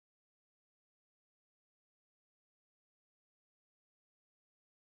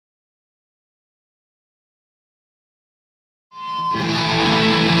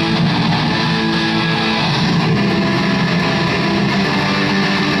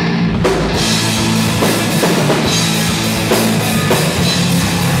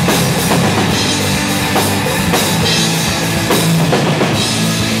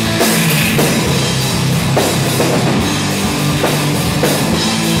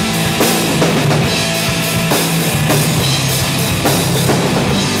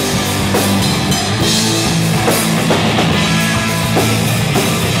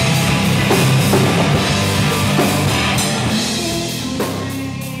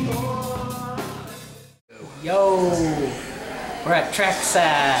Yo, we're at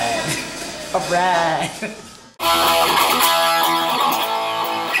trackside. Alright.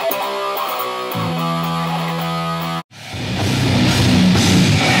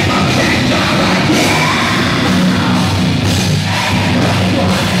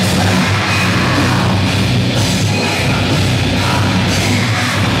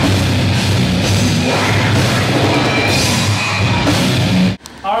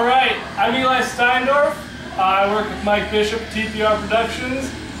 Alright, I'm Eli Steindorf. I work with Mike Bishop at TPR Productions.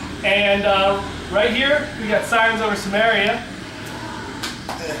 And right here, we got Sirens Over Sumaria.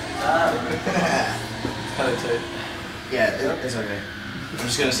 Kind of tight. Yeah, it's okay. I'm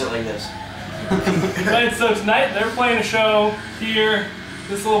just gonna sit like this. Right, so tonight they're playing a show here,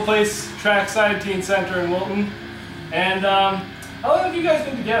 this little place, Trackside Teen Center in Wilton. And how long have you guys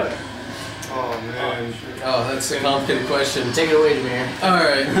been together? Oh man. Oh, that's a complicated question. Take it away, Jameer.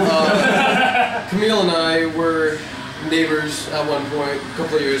 Alright. Camille and I were neighbors at one point, a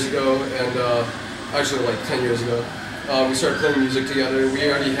couple of years ago, and actually like 10 years ago. We started playing music together. We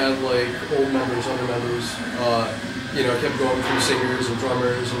already had like old members, other members. You know, kept going through singers and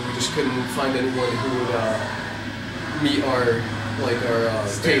drummers, and we just couldn't find anyone who would meet our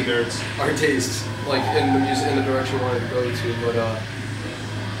standards, our tastes, like in the music, in the direction we wanted to go to. But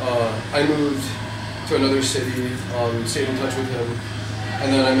I moved to another city, stayed in touch with him,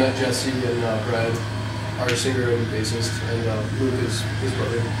 and then I met Jesse and Brad, our singer and bassist, and Luke is his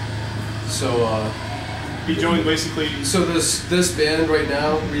brother. So he joined basically. So this band right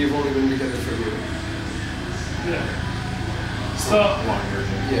now, we've only been together for a year. Yeah. So,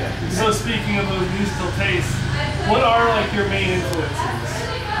 yeah. So speaking of those musical tastes, what are like your main influences?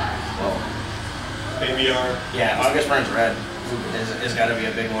 Well, ABR. yeah, August Burns Red is got to be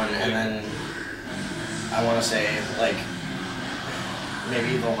a big one, and then I want to say like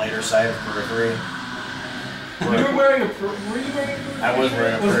maybe the lighter side of Periphery. Were you wearing a periphery I was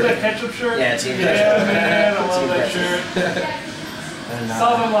wearing a Was it periphery. a ketchup shirt? Yeah, Team Yeah, Ketchup. man, I love Team that Ketchup. shirt. And,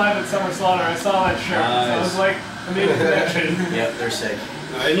 Saw them live at Summer Slaughter. I saw that shirt. Nice. So I was like, I made a connection. Yep, they're sick.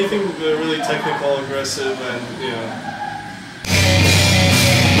 Anything really technical, aggressive, and you know.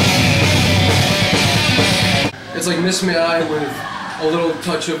 It's like Miss May I with a little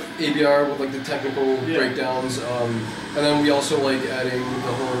touch of ABR with like the technical breakdowns, and then we also like adding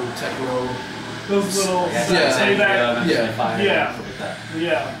the whole techno. Those little Yeah.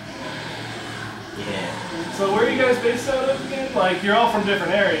 Yeah. Yeah. So where are you guys based out of again? Like you're all from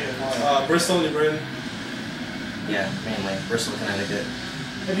different areas. Bristol, New Britain. Yeah, mainly Bristol, Connecticut.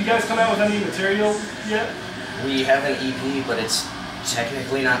 Have you guys come out with any material yet? We have an EP, but it's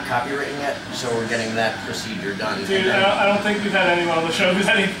technically not copywritten yet, so we're getting that procedure done. Dude, I don't think we've had anyone on the show who's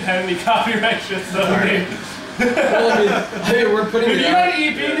had any copyright shit, so Well, I mean, we're putting if it you out. got an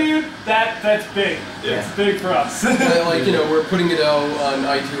EP, dude, that's big. Yeah. It's big for us. Like, you know, we're putting it out on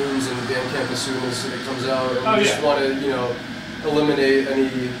iTunes and Bandcamp as soon as it comes out, and we just want to, you know, eliminate any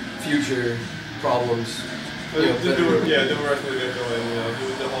future problems. You know, They were definitely get going. You know, do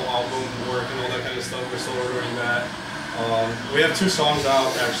the whole album work and all that kind of stuff. We're still ordering that. We have 2 songs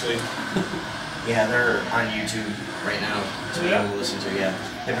out actually. Yeah, they're on YouTube right now to be able to listen to. Yeah,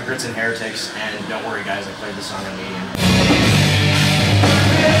 Hypocrites and Heretics, and Don't Worry Guys, I played the song on Medium.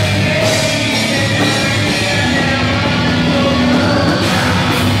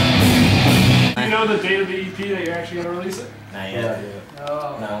 Do you know the date of the EP that you're actually going to release it? Not yet.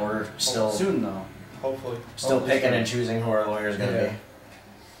 Oh. No, we're still Soon though. Hopefully. still picking and choosing who our lawyer's gonna be.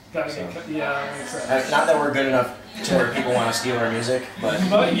 Gotta get, yeah, that makes sense. Not that we're good enough to where people want to steal our music, but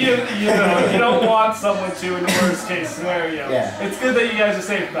But you know, you don't want someone to in the worst case scenario. Yeah. It's good that you guys are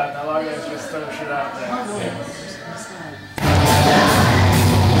safe about that. A lot of guys just throw shit out there.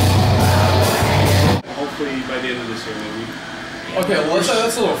 Hopefully by the end of this year, maybe. Okay, well,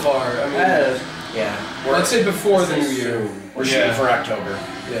 that's a little far. I mean, yeah, let's say before the new year. we're shooting for October.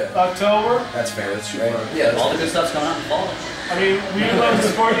 Yeah. October. That's fair. That's right. Yeah. All the good stuff's coming out in the fall. I mean, we would love to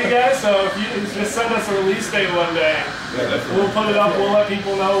support you guys, so if you just send us a release date one day, we'll put it up, we'll let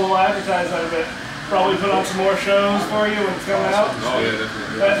people know, we'll advertise that a bit. Probably put on some more shoys for you when it's coming out. Oh yeah,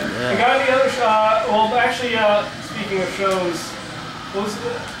 definitely. But you got any other well, actually, speaking of shows, what was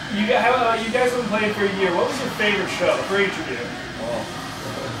you guys have been playing for a year. What was your favorite show for each of you?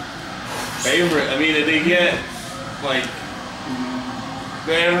 Favorite? I mean, they get like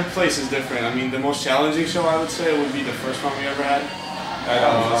every place is different. I mean, the most challenging show I would say would be the first one we ever had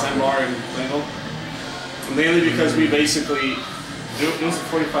at Zen Bar in Lingle. Mainly because we basically it was a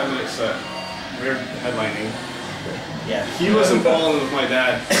 45-minute set. We were headlining. Yeah. He was in Poland with my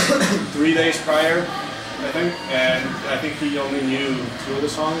dad 3 days prior. I think, and I think he only knew 2 of the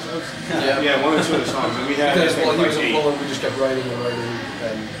songs. Yeah, 1 or 2 of the songs, and we had. Because while he like was in 8. Poland, we just kept writing and writing,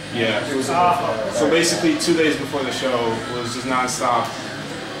 and Yeah. he was So basically, 2 days before the show was just nonstop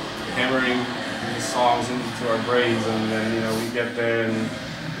hammering these songs into our brains, and then we get there and.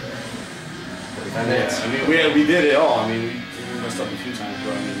 I mean, we did it all. I mean, we messed up a few times,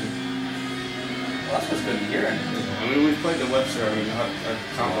 but I mean. Well, that's what's good to hear. I mean, we've played the Webster. I mean,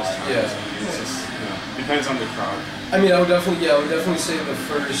 countless times. Yeah. I mean, it's just depends on the crowd. I mean, I would definitely say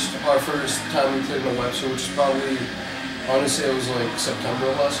our first time we played in the Webster, which is probably, honestly, it was like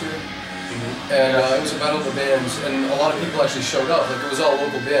September of last year. And it was a battle of the bands, and a lot of people actually showed up. Like, it was all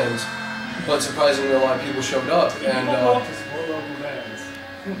local bands, but surprisingly, a lot of people showed up. And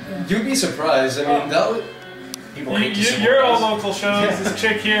you'd be surprised. I mean, that would. You're all local shows. This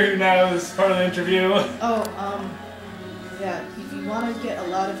chick here who now is part of the interview. Yeah. If you want to get a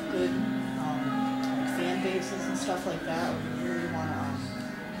lot of good like fan bases and stuff like that, or you really want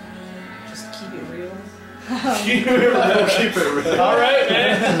to just keep it real. Keep it real. All right,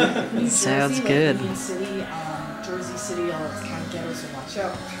 man. New Jersey, Sounds like good. Union City, Jersey City, all it's kind of ghetto, so watch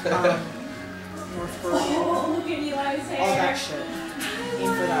out. North Bergen, Look at Eli saying. all that shit. Aim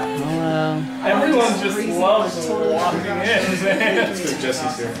for that. Well, Everyone just Crazy, loves totally walking in, different. man.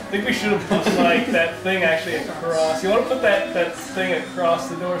 Jesse's here. I think we should have put like that thing actually across. You want to put that thing across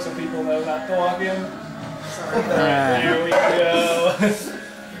the door so people know not to walk in? Sorry. There we go.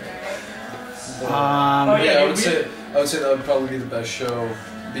 Yeah, I would say that would probably be the best show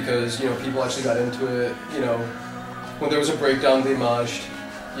because people actually got into it. When there was a breakdown, they moshed.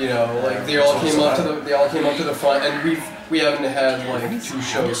 Like they all came up to the front, and we haven't had like 2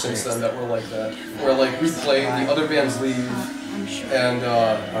 shows since then that were like that, where like we play, the other bands leave, and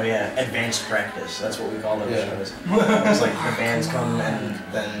oh yeah, advanced practice. That's what we call those shows. It's like the bands come and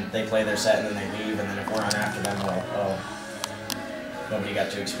then they play their set and then they leave, and then if we're on after them, well, nobody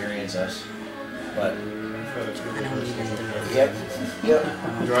got to experience us. But yep.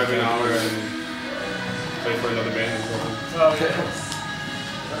 Drive an hour and play for another band.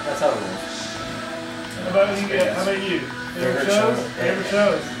 that's how it works. How about you? Favorite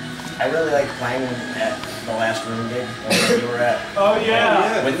shows? I really like playing at the last room gig that you were at. Oh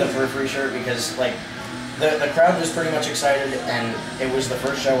yeah. With the Free shirt because like the crowd was pretty much excited, and it was the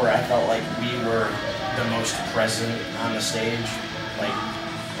first show where I felt like we were the most present on the stage. Like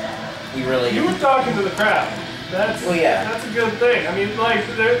we really. You were talking to the crowd. That's That's a good thing. I mean, like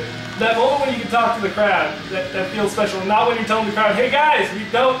that moment when you can talk to the crowd, that feels special. Not when you're telling the crowd, "Hey guys, we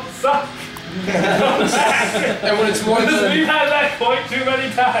don't suck." And when it's more than we've had that point too many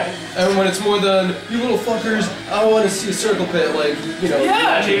times. And when it's more than you little fuckers, I want to see a circle pit. Like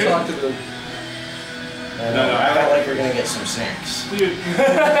Yeah, you dude. talk to them. No, I felt like we're gonna get some snacks. Dude,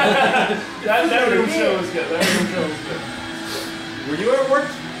 that room show was good. That room show was good. Were you at work?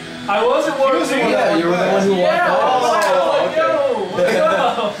 I was at work. Yeah, you were the one who walked out. Yo, what's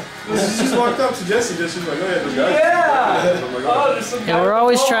up? She just walked up to Jesse. She's like, "Oh yeah, those guys." Yeah. I'm like, Oh, there's some yeah, we're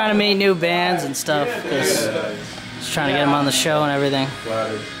always trying to meet new bands and stuff. Yeah, Just trying to get them on the show and everything.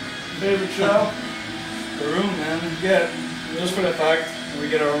 Favorite show? The room, man. Yeah, just for the fact we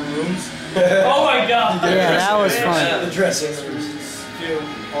get our own rooms. Oh my god! Yeah, that was fun. The dressing rooms. Feel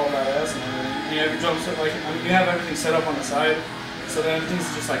all badass and everything. You have your drum set, like, I mean, you have everything set up on the side, so then everything's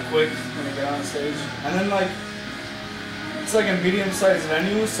just like quick when you get on the stage. And then like, it's like a medium-sized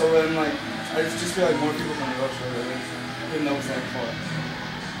venue, so then like, I just feel like more people can rush over it, even though it's like fun.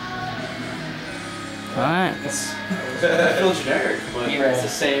 Alright. I feel generic, but it's the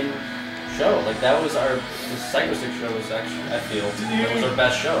same show. Like that was the Psycho Stick show was actually, I feel, that was our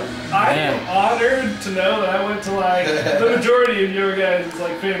best show. I am honored to know that I went to like the majority of your guys'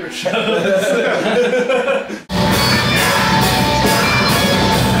 like favorite shows.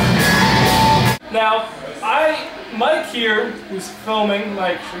 Now, Mike here, who's filming,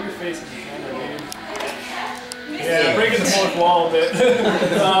 Mike, show your face in the camera, dude. Yeah, breaking the fourth wall a bit.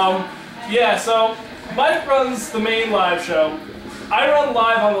 Yeah, so Mike runs the main live show. I run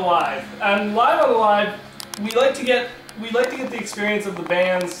Live on the Live. And Live on the Live, we like to get the experience of the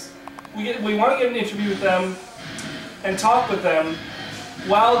bands. We want to get an interview with them and talk with them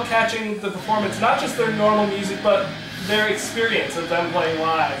while catching the performance, not just their normal music, but their experience of them playing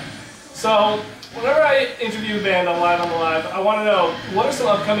live. So, whenever I interview a band on Live on the Live, I want to know, what are some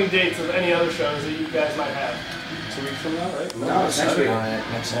upcoming dates of any other shows that you guys might have? 2 weeks from now, right? No, it's next week.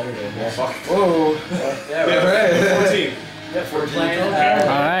 Next Saturday. Yeah. Whoa. Yeah, right. 14. Yeah, 14th.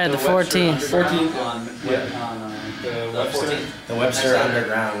 Alright, the 14th. 14th. The 14th. The Webster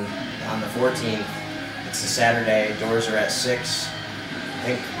Underground on the 14th. It's a Saturday. Doors are at 6.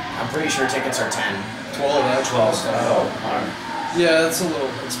 I'm pretty sure tickets are 10. 12 actually. Oh, alright. Yeah, it's a little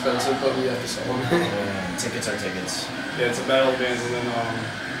expensive, but we have to sell them. Tickets are tickets. Yeah, it's a battle of bands, and then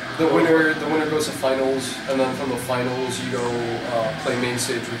The winner goes to finals, and then from the finals you go play main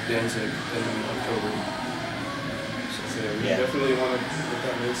stage with Danzig in October. so yeah, we Yeah. definitely want to get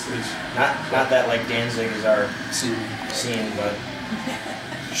that main stage. Not that like Danzig is our See, scene, but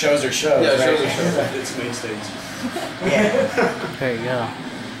shows are shows. yeah, right? shows are shows. It's main stage. Yeah, There you go.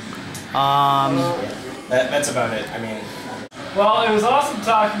 that's about it. I mean, Well, it was awesome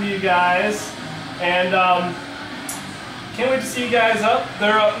talking to you guys, and can't wait to see you guys up.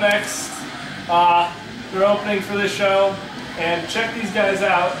 They're up next. They're opening for this show, and check these guys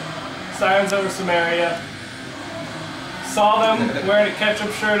out. Sirens Over Sumaria. Saw them wearing a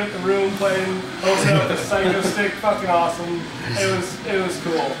ketchup shirt at the Room, playing, opening up the Psycho Stick. Fucking awesome. It was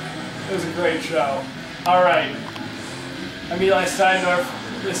cool. It was a great show. All right. I'm Eli Steindorf.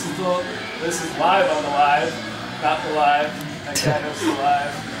 This is live on the live, not the live. I kind of the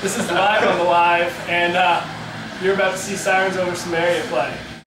live. This is live on the live, and you're about to see Sirens Over Sumaria play.